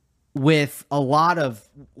 with a lot of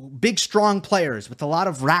big, strong players, with a lot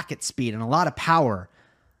of racket speed and a lot of power,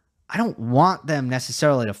 I don't want them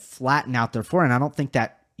necessarily to flatten out their forehand. I don't think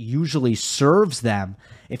that usually serves them.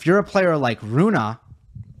 If you're a player like Runa,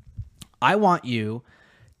 I want you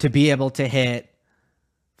to be able to hit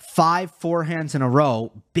 5 forehands in a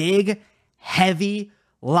row, big, heavy,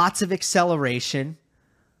 lots of acceleration,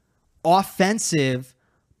 offensive,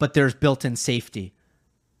 but there's built-in safety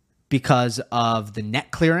because of the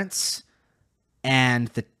net clearance and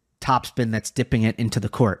the topspin that's dipping it into the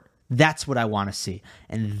court. That's what I want to see,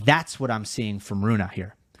 and that's what I'm seeing from Runa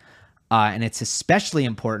here. And it's especially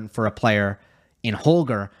important for a player in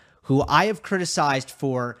Holger, who I have criticized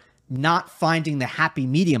for not finding the happy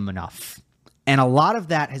medium enough. And a lot of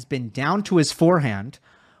that has been down to his forehand,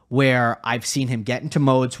 where I've seen him get into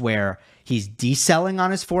modes where he's decelling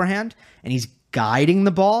on his forehand and he's guiding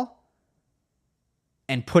the ball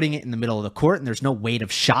and putting it in the middle of the court, and there's no weight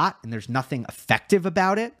of shot and there's nothing effective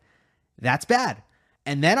about it. That's bad.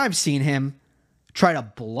 And then I've seen him try to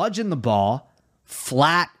bludgeon the ball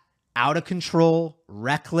flat, out of control,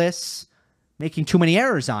 reckless, making too many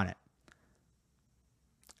errors on it.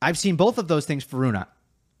 I've seen both of those things for Runa,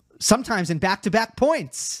 sometimes in back-to-back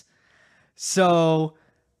points. So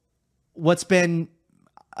what's been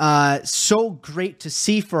so great to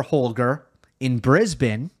see for Holger in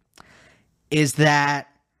Brisbane is that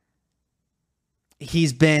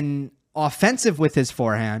he's been offensive with his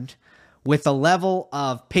forehand with a level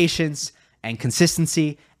of patience and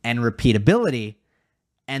consistency and repeatability.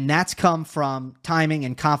 And that's come from timing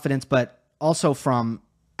and confidence, but also from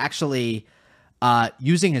actually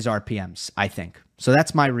using his RPMs, I think. So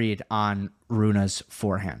that's my read on Runa's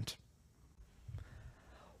forehand.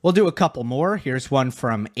 We'll do a couple more. Here's one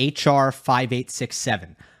from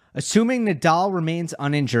HR5867. Assuming Nadal remains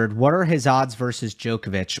uninjured, what are his odds versus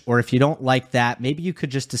Djokovic? Or if you don't like that, maybe you could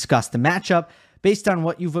just discuss the matchup based on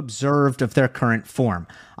what you've observed of their current form.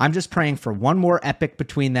 I'm just praying for one more epic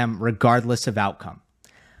between them, regardless of outcome.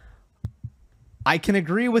 I can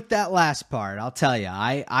agree with that last part. I'll tell you,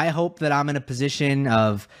 I hope that I'm in a position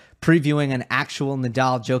of previewing an actual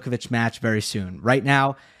Nadal-Djokovic match very soon. Right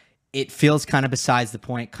now, it feels kind of besides the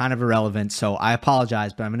point, kind of irrelevant, so I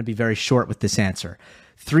apologize, but I'm going to be very short with this answer.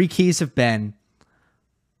 3 keys have been,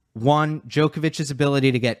 1, Djokovic's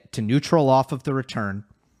ability to get to neutral off of the return.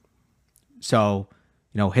 So,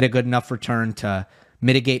 hit a good enough return to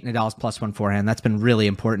mitigate Nadal's +1 forehand. That's been really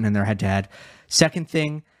important in their head-to-head. Second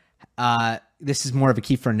thing, this is more of a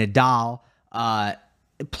key for Nadal,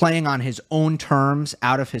 playing on his own terms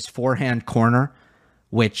out of his forehand corner,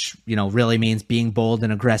 which, really means being bold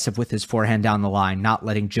and aggressive with his forehand down the line, not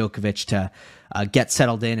letting Djokovic to get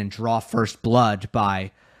settled in and draw first blood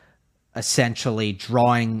by essentially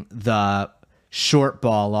drawing the short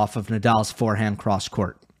ball off of Nadal's forehand cross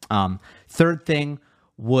court. Third thing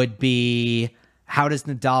would be, how does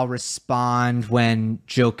Nadal respond when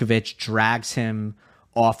Djokovic drags him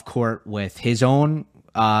off court with his own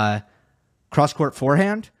cross court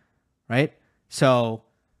forehand, right? So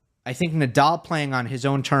I think Nadal playing on his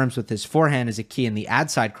own terms with his forehand is a key in the ad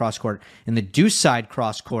side cross court. In the deuce side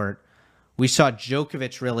cross court, we saw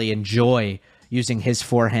Djokovic really enjoy using his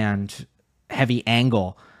forehand heavy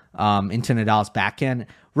angle into Nadal's backhand.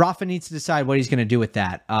 Rafa needs to decide what he's going to do with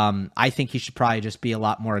that. I think he should probably just be a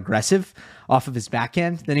lot more aggressive off of his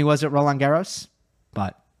backhand than he was at Roland Garros,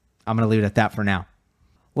 but I'm going to leave it at that for now.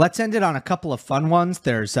 Let's end it on a couple of fun ones.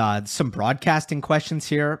 There's some broadcasting questions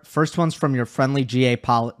here. First one's from your friendly GA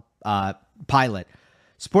pilot.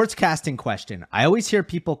 Sportscasting question. I always hear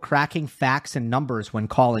people cracking facts and numbers when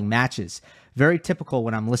calling matches. very typical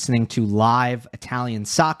when I'm listening to live Italian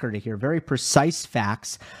soccer to hear very precise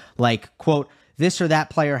facts like, quote, this or that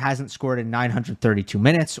player hasn't scored in 932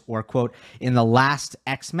 minutes, or, quote, in the last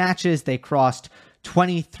X matches, they crossed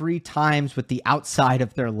 23 times with the outside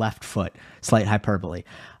of their left foot. Slight hyperbole.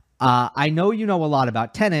 I know you know a lot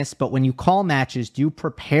about tennis, but when you call matches, do you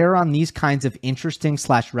prepare on these kinds of interesting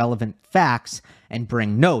 / relevant facts and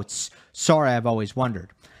bring notes? Sorry, I've always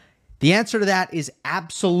wondered. The answer to that is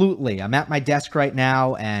absolutely. I'm at my desk right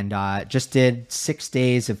now and just did 6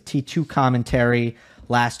 days of T2 commentary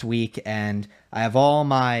last week, and I have all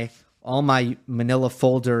my manila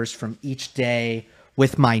folders from each day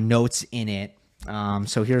with my notes in it.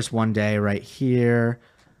 So here's one day right here,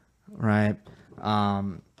 right?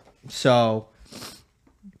 So,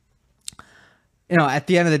 you know, at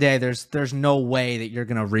the end of the day, there's no way that you're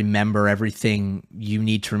going to remember everything you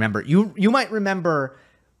need to remember. You might remember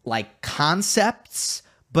like concepts,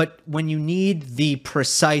 but when you need the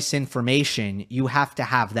precise information, you have to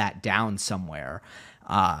have that down somewhere.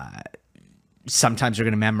 Sometimes you're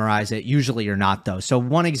going to memorize it. Usually you're not, though. So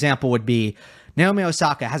one example would be Naomi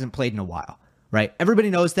Osaka hasn't played in a while, right?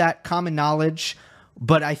 Everybody knows that, common knowledge.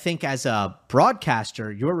 But I think as a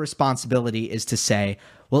broadcaster, your responsibility is to say,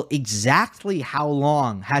 well, exactly how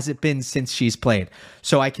long has it been since she's played?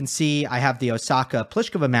 So I can see I have the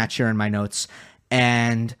Osaka-Pliskova match here in my notes,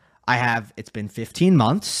 and it's been 15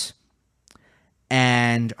 months,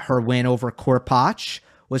 and her win over Korpach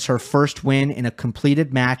was her first win in a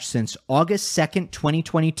completed match since August 2nd,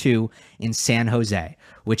 2022 in San Jose,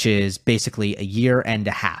 which is basically a year and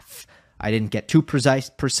a half. I didn't get too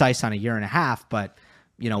precise on a year and a half, but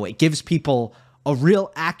you know, it gives people a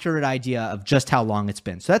real accurate idea of just how long it's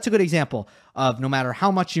been. So that's a good example of no matter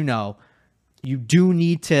how much you know, you do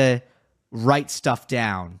need to write stuff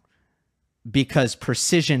down because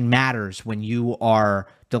precision matters when you are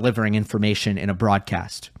delivering information in a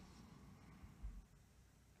broadcast.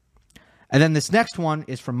 And then this next one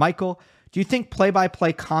is from Michael. Do you think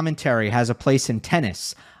play-by-play commentary has a place in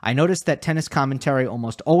tennis? I noticed that tennis commentary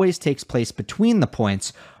almost always takes place between the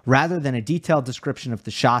points rather than a detailed description of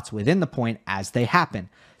the shots within the point as they happen.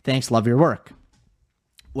 Thanks, love your work.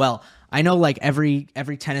 Well, I know like every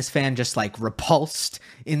tennis fan just like repulsed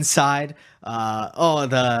inside.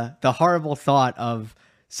 The horrible thought of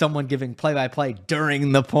someone giving play-by-play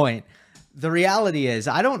during the point. The reality is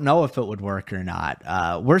I don't know if it would work or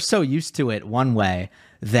not. We're so used to it one way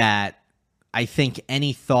that I think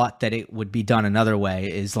any thought that it would be done another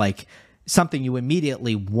way is like something you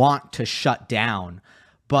immediately want to shut down.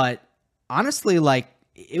 But honestly, like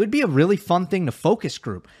it would be a really fun thing to focus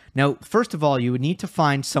group. Now, first of all, you would need to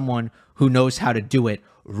find someone who knows how to do it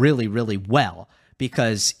really, really well,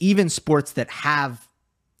 because even sports that have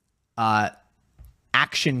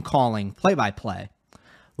action calling play-by-play,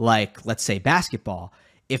 like let's say basketball,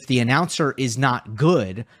 if the announcer is not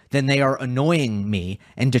good, then they are annoying me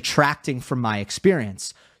and detracting from my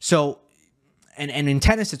experience. So, and in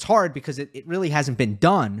tennis, it's hard because it really hasn't been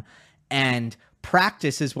done. And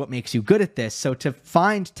practice is what makes you good at this. So to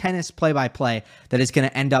find tennis play-by-play that is going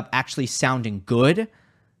to end up actually sounding good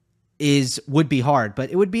would be hard.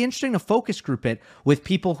 But it would be interesting to focus group it with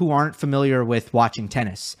people who aren't familiar with watching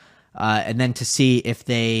tennis. And then to see if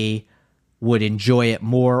they would enjoy it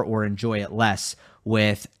more or enjoy it less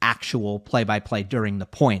with actual play-by-play during the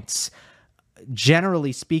points.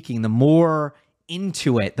 Generally speaking, the more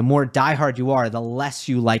into it, the more diehard you are, the less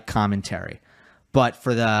you like commentary. But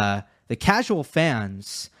for the casual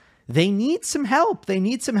fans, they need some help. They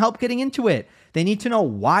need some help getting into it. They need to know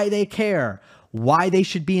why they care, why they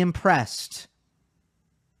should be impressed,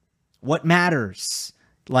 what matters.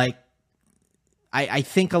 Like, I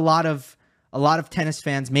think a lot of tennis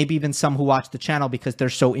fans, maybe even some who watch the channel because they're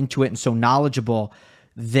so into it and so knowledgeable,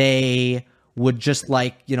 they would just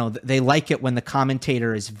like, you know, they like it when the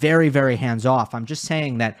commentator is very, very hands-off. I'm just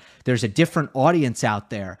saying that there's a different audience out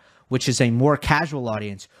there, which is a more casual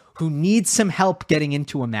audience who needs some help getting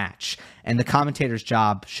into a match. And the commentator's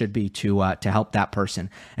job should be to help that person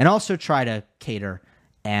and also try to cater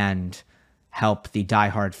and help the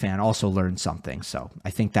diehard fan also learn something. So I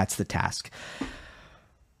think that's the task.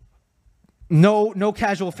 No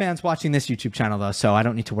casual fans watching this YouTube channel, though, so I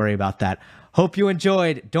don't need to worry about that. Hope you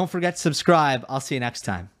enjoyed. Don't forget to subscribe. I'll see you next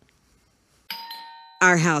time.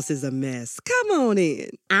 Our house is a mess. Come on in.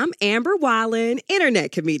 I'm Amber Wallen,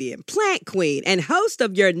 internet comedian, plant queen, and host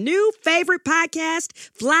of your new favorite podcast,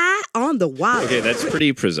 Fly on the Wallen. Okay, that's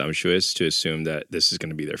pretty presumptuous to assume that this is going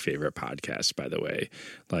to be their favorite podcast, by the way.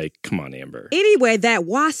 Like, come on, Amber. Anyway, that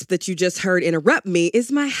wasp that you just heard interrupt me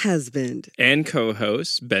is my husband. And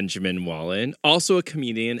co-host, Benjamin Wallen, also a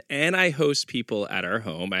comedian, and I host people at our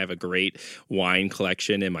home. I have a great wine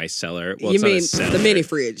collection in my cellar. Well, You it's not mean a cellar. the mini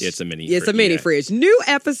fridge? Yeah, it's a mini It's a mini fridge. New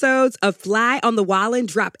episodes of Fly on the Wallen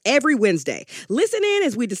drop every Wednesday. Listen in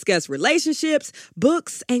as we discuss relationships,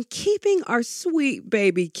 books, and keeping our sweet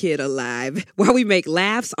baby kid alive while we make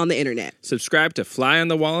laughs on the internet. Subscribe to Fly on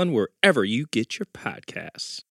the Wallen wherever you get your podcasts.